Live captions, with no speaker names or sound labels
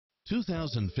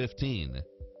2015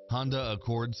 Honda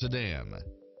Accord Sedan.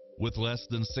 With less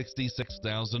than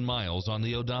 66,000 miles on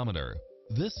the odometer,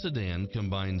 this sedan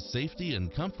combines safety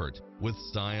and comfort with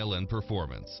style and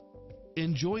performance.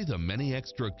 Enjoy the many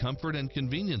extra comfort and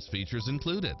convenience features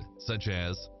included, such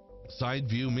as side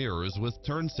view mirrors with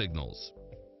turn signals,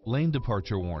 lane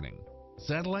departure warning,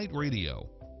 satellite radio,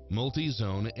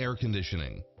 multi-zone air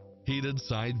conditioning, heated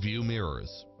side view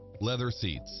mirrors, leather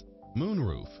seats,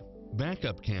 moonroof,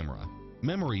 backup camera,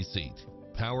 memory seat,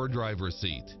 power driver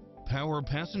seat, power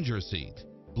passenger seat,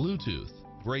 Bluetooth,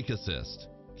 brake assist,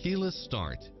 keyless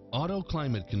start, auto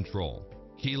climate control,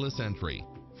 keyless entry,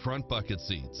 front bucket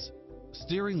seats,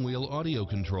 steering wheel audio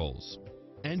controls,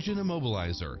 engine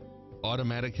immobilizer,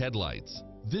 automatic headlights.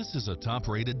 This is a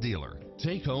top-rated dealer.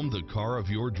 Take home the car of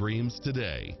your dreams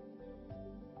today.